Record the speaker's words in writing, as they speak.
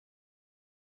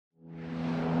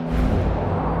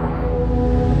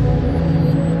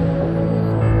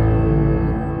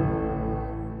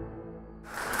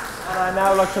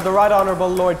look to the Right Honourable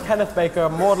Lord Kenneth Baker,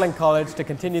 Magdalen College, to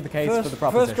continue the case for the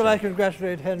proposition. First, could I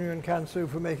congratulate Henry and Kansu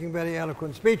for making very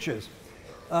eloquent speeches.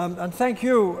 And thank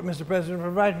you, Mr. President, for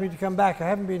inviting me to come back. I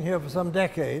haven't been here for some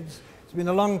decades. It's been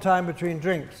a long time between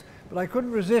drinks. But I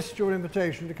couldn't resist your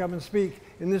invitation to come and speak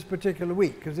in this particular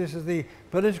week, because this is the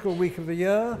political week of the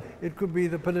year. It could be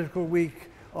the political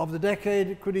week of the decade.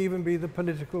 It could even be the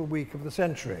political week of the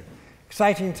century.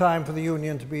 Exciting time for the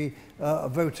Union to be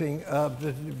debating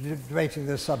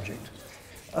this subject.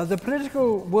 The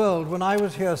political world, when I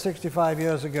was here 65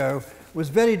 years ago, was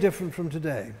very different from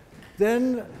today.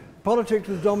 Then politics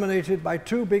was dominated by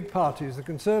two big parties. The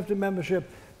Conservative membership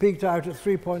peaked out at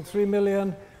 3.3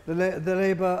 million, the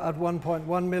Labour at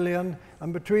 1.1 million,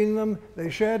 and between them they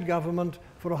shared government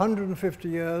for 150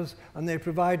 years, and they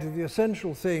provided the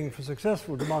essential thing for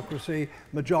successful democracy,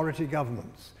 majority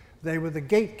governments. They were the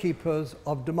gatekeepers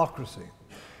of democracy.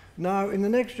 Now, in the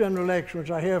next general election, which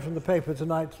I hear from the paper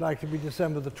tonight, it's likely to be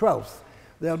December the 12th,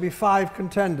 there'll be 5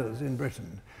 contenders in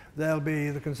Britain. There'll be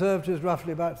the Conservatives,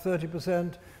 roughly about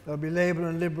 30%, there'll be Labour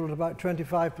and Liberal at about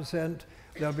 25%,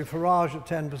 there'll be Farage at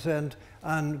 10%,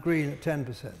 and Green at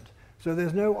 10%. So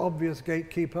there's no obvious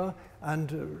gatekeeper,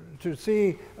 and to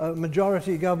see a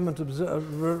majority government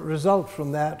result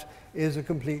from that is a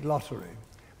complete lottery.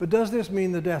 But does this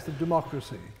mean the death of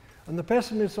democracy? And the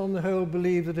pessimists on the whole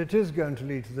believe that it is going to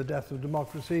lead to the death of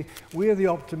democracy. We are the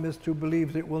optimists who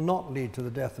believe that it will not lead to the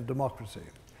death of democracy.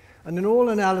 And in all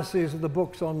analyses of the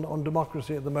books on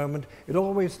democracy at the moment, it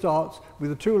always starts with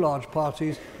the two large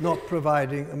parties not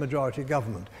providing a majority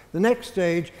government. The next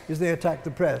stage is they attack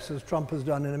the press, as Trump has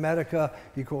done in America.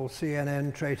 He calls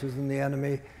CNN traitors and the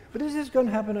enemy. But is this going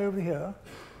to happen over here?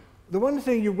 The one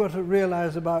thing you've got to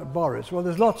realize about Boris, well,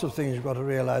 there's lots of things you've got to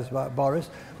realize about Boris,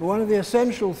 but one of the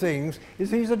essential things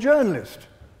is he's a journalist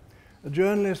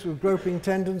with groping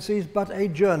tendencies, but a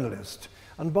journalist.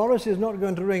 And Boris is not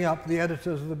going to ring up the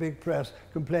editors of the big press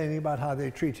complaining about how they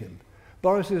treat him.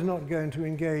 Boris is not going to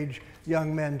engage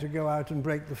young men to go out and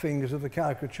break the fingers of the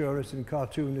caricaturists and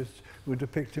cartoonists who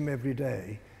depict him every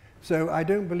day. So I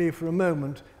don't believe for a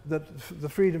moment that the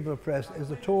freedom of the press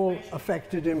is at all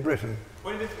affected in Britain.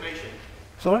 Point of information.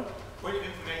 Sorry? Point of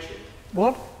information.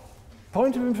 What?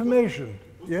 Point of information?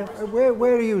 Yeah?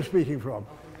 Where are you speaking from?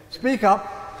 Speak up.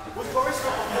 Was Boris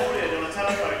not recorded on a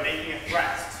telephone making a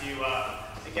threat to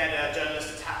get a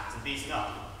journalist attacked and beaten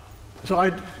up? So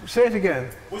I say it again.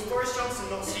 Was Boris Johnson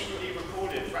not secretly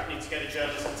recorded threatening to get a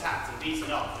journalist attacked and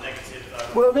beaten up for negative...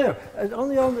 Well, no.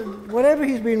 Whatever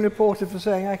he's been reported for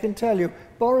saying, I can tell you,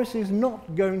 Boris is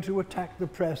not going to attack the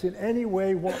press in any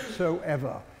way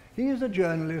whatsoever. He is a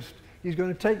journalist. He's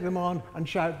going to take them on and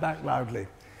shout back loudly.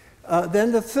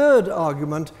 Then the third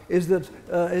argument is that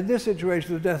in this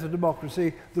situation of the death of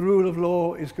democracy, the rule of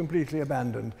law is completely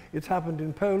abandoned. It's happened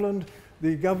in Poland.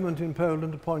 The government in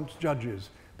Poland appoints judges.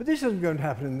 But this isn't going to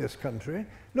happen in this country.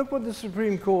 Look what the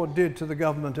Supreme Court did to the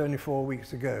government only 4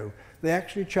 weeks ago. They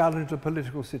actually challenged a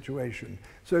political situation.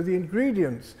 So the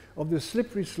ingredients of this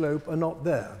slippery slope are not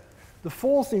there. The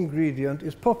fourth ingredient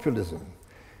is populism.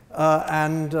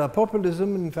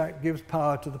 Populism, in fact, gives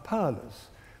power to the powerless.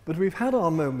 But we've had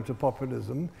our moment of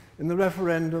populism in the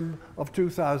referendum of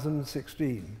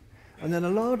 2016. And then a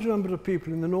large number of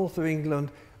people in the north of England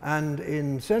and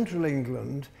in central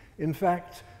England, in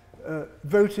fact,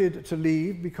 voted to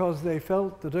leave because they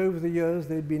felt that over the years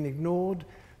they'd been ignored,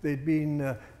 they'd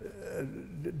been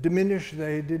diminished,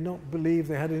 they did not believe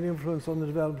they had an influence on the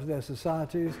development of their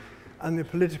societies, and the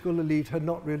political elite had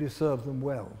not really served them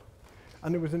well.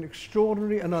 And it was an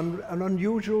extraordinary and an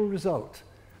unusual result.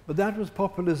 But that was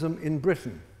populism in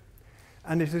Britain.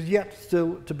 And it is yet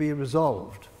still to be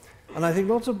resolved. And I think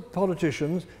lots of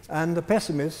politicians and the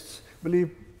pessimists believe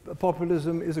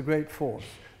populism is a great force.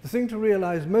 The thing to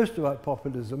realize most about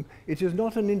populism, it is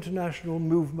not an international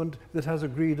movement that has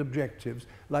agreed objectives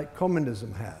like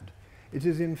communism had. It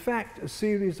is in fact a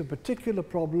series of particular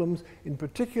problems in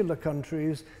particular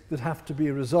countries that have to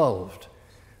be resolved.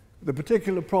 The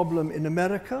particular problem in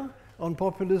America on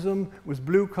populism was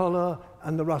blue collar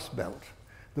and the Rust Belt.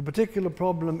 The particular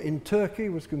problem in Turkey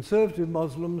was conservative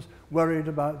Muslims worried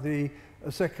about the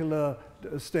secular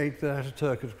state that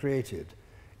Ataturk had created.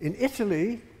 In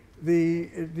Italy, the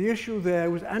issue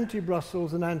there was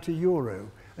anti-Brussels and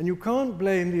anti-Euro. And you can't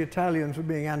blame the Italians for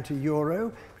being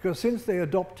anti-Euro, because since they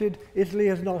adopted, Italy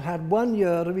has not had 1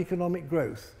 year of economic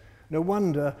growth. No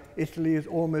wonder Italy is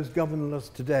almost governless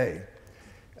today.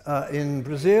 In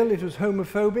Brazil, it was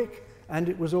homophobic, and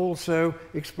it was also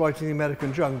exploiting the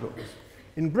American jungles.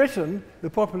 In Britain, the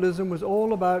populism was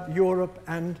all about Europe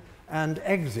and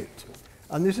exit.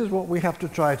 And this is what we have to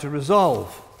try to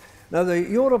resolve. Now, the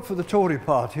Europe for the Tory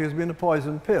party has been a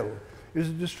poison pill. It has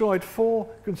destroyed 4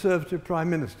 Conservative prime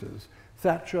ministers,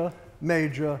 Thatcher,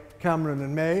 Major, Cameron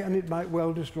and May, and it might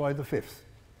well destroy the 5th.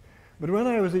 But when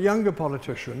I was a younger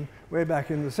politician, way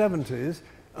back in the 70s,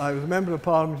 I was a member of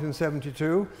Parliament in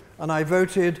 72, and I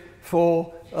voted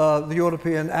for the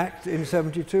European Act in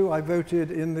 72. I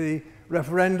voted in the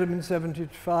referendum in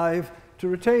 75 to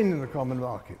retain in the common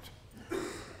market.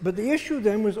 But the issue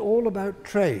then was all about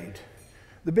trade.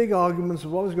 The big arguments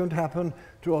of what was going to happen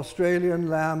to Australian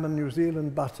lamb and New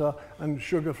Zealand butter and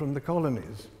sugar from the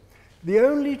colonies. The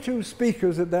only 2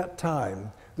 speakers at that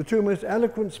time, the 2 most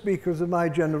eloquent speakers of my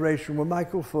generation, were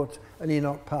Michael Foot and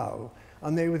Enoch Powell,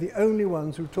 and they were the only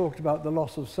ones who talked about the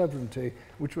loss of sovereignty,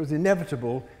 which was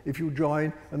inevitable if you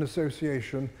join an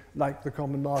association like the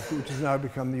common market, which has now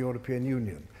become the European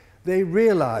Union. They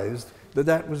realized that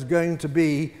that was going to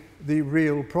be the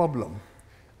real problem.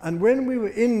 And when we were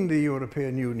in the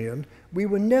European Union, we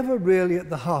were never really at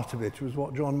the heart of it, which was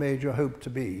what John Major hoped to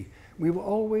be. We were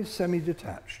always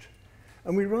semi-detached.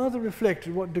 And we rather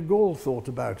reflected what de Gaulle thought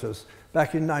about us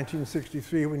back in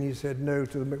 1963 when he said no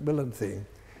to the Macmillan thing.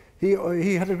 He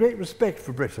had a great respect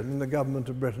for Britain and the government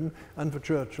of Britain and for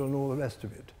Churchill and all the rest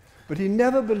of it. But he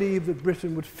never believed that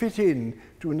Britain would fit in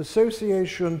to an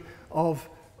association of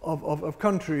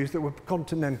countries that were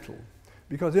continental.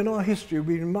 Because in our history,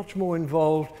 we've been much more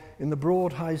involved in the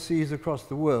broad high seas across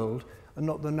the world and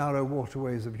not the narrow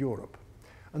waterways of Europe.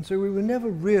 And so we were never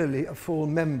really a full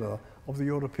member of the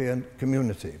European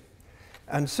community.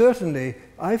 And certainly,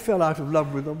 I fell out of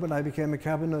love with them when I became a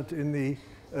cabinet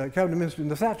minister in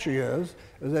the Thatcher years,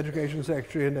 as Education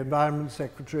Secretary and Environment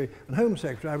Secretary and Home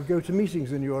Secretary. I would go to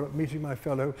meetings in Europe, meeting my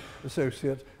fellow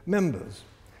associate members.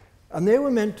 And they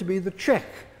were meant to be the check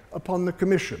upon the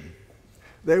Commission.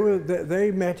 They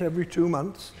met every 2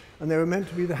 months, and they were meant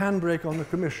to be the handbrake on the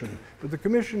Commission. But the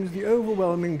Commission is the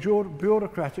overwhelming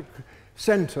bureaucratic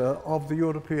centre of the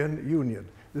European Union.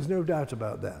 There's no doubt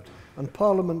about that. And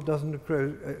Parliament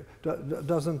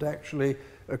doesn't actually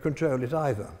control it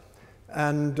either.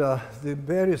 And the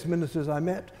various ministers I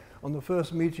met, on the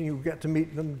first meeting you get to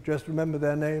meet them, just remember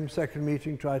their names. Second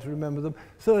meeting, try to remember them.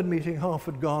 Third meeting, half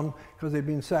had gone because they'd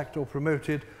been sacked or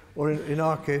promoted, or in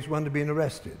our case, one had been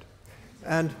arrested.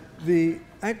 And the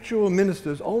actual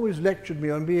ministers always lectured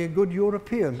me on being a good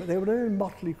European, but they were a very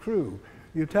motley crew.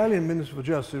 The Italian Minister for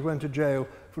Justice went to jail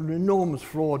for an enormous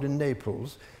fraud in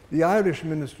Naples. The Irish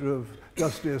Minister of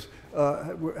Justice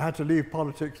had to leave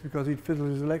politics because he'd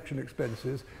fiddled his election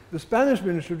expenses. The Spanish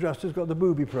Minister of Justice got the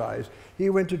booby prize.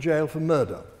 He went to jail for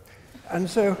murder. And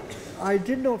so I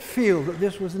did not feel that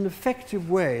this was an effective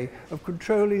way of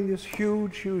controlling this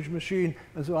huge, huge machine,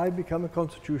 and so I'd become a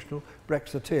constitutional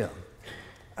Brexiteer.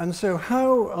 And so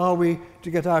how are we to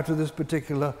get out of this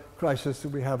particular crisis that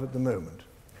we have at the moment?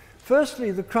 Firstly,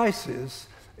 the crisis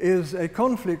is a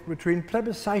conflict between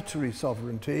plebiscitary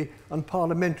sovereignty and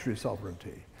parliamentary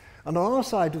sovereignty. And on our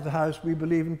side of the House, we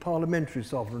believe in parliamentary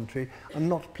sovereignty and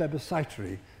not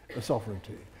plebiscitary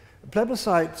sovereignty.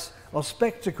 Plebiscites are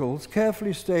spectacles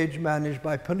carefully stage managed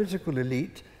by political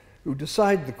elite who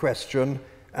decide the question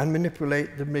and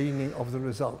manipulate the meaning of the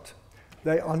result.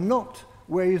 They are not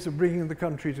ways of bringing the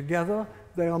country together.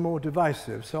 They are more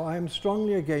divisive. So I am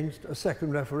strongly against a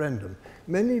second referendum.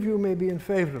 Many of you may be in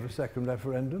favour of a second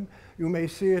referendum. You may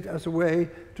see it as a way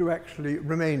to actually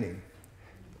remaining.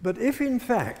 But if in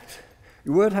fact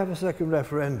you were to have a second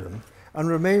referendum and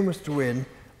Remain was to win,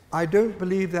 I don't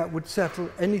believe that would settle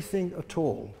anything at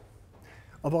all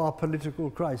of our political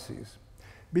crises.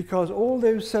 Because all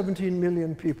those 17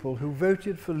 million people who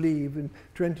voted for Leave in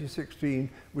 2016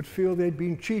 would feel they'd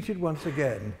been cheated once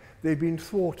again. They'd been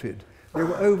thwarted. They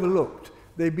were overlooked.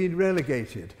 They'd been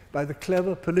relegated by the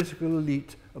clever political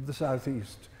elite of the South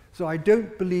East. So I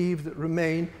don't believe that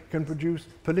Remain can produce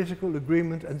political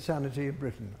agreement and sanity in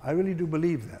Britain. I really do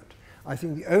believe that. I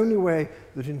think the only way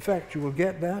that in fact you will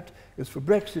get that is for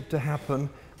Brexit to happen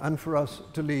and for us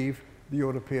to leave the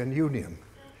European Union.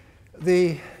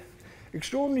 The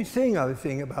extraordinary thing, I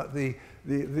think, about the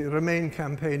Remain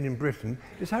campaign in Britain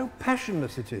is how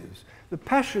passionless it is. The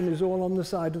passion is all on the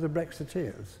side of the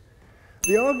Brexiteers.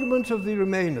 The argument of the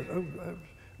Remainers,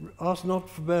 ask not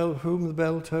for whom the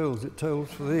bell tolls, it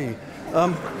tolls for thee.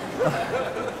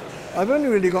 I've only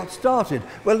really got started.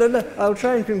 Well, I'll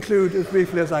try and conclude as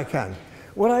briefly as I can.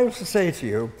 What I have to say to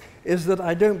you is that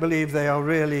I don't believe they are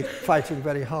really fighting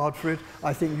very hard for it.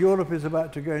 I think Europe is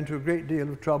about to go into a great deal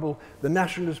of trouble. The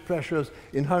nationalist pressures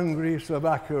in Hungary,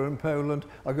 Slovakia and Poland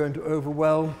are going to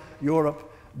overwhelm Europe.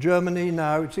 Germany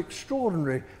now, it's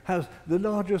extraordinary, has the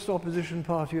largest opposition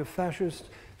party of fascists,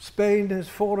 Spain has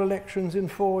 4 elections in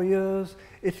 4 years.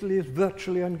 Italy is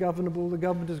virtually ungovernable. The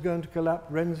government is going to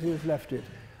collapse. Renzi has left it.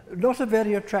 Not a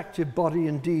very attractive body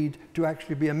indeed to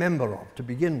actually be a member of, to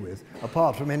begin with,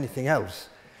 apart from anything else.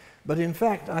 But in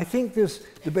fact, I think this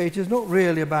debate is not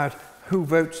really about who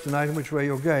votes tonight and which way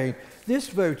you're going. This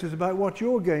vote is about what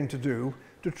you're going to do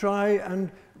to try and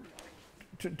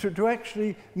to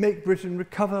actually make Britain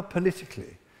recover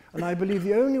politically. And I believe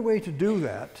the only way to do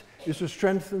that is to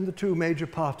strengthen the 2 major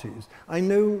parties. I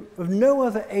know of no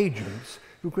other agents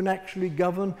who can actually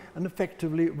govern and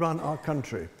effectively run our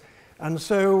country. And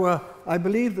so I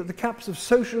believe that the caps of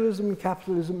socialism and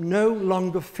capitalism no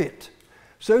longer fit.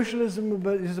 Socialism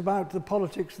is about the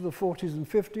politics of the 40s and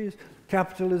 50s.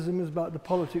 Capitalism is about the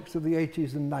politics of the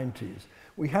 80s and 90s.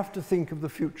 We have to think of the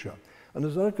future. And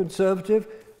as a conservative,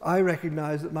 I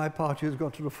recognize that my party has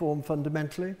got to reform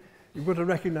fundamentally. You've got to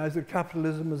recognize that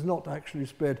capitalism has not actually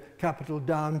spread capital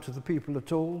down to the people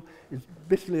at all. It's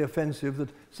bitterly offensive that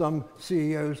some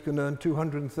CEOs can earn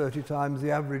 230 times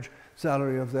the average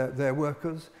salary of their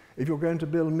workers. If you're going to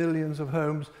build millions of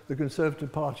homes, the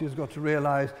Conservative Party has got to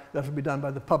realize that will be done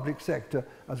by the public sector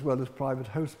as well as private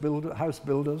house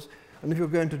builders. And if you're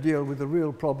going to deal with the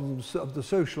real problems of the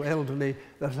social elderly,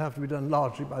 that will have to be done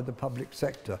largely by the public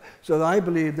sector. So I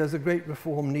believe there's a great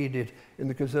reform needed in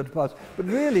the Conservative Party. But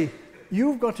really,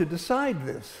 you've got to decide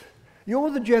this.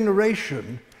 You're the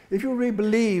generation, if you really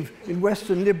believe in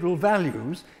Western liberal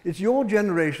values, it's your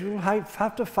generation who will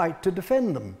have to fight to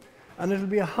defend them. And it'll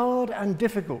be a hard and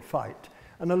difficult fight,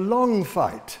 and a long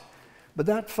fight. But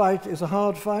that fight is a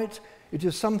hard fight. It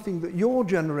is something that your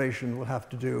generation will have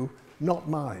to do, not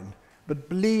mine. But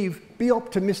believe, be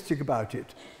optimistic about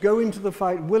it. Go into the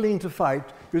fight willing to fight,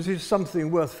 because it's something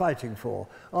worth fighting for.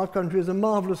 Our country is a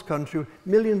marvellous country.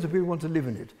 Millions of people want to live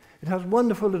in it. It has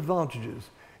wonderful advantages.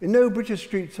 No British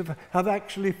streets have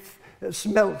actually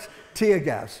smelt tear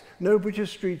gas. No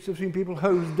British streets have seen people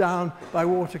hosed down by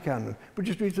water cannon.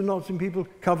 British streets have not seen people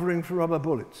covering for rubber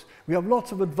bullets. We have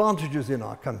lots of advantages in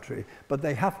our country, but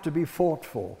they have to be fought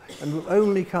for, and will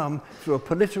only come through a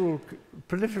political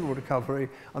recovery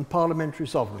and parliamentary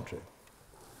sovereignty.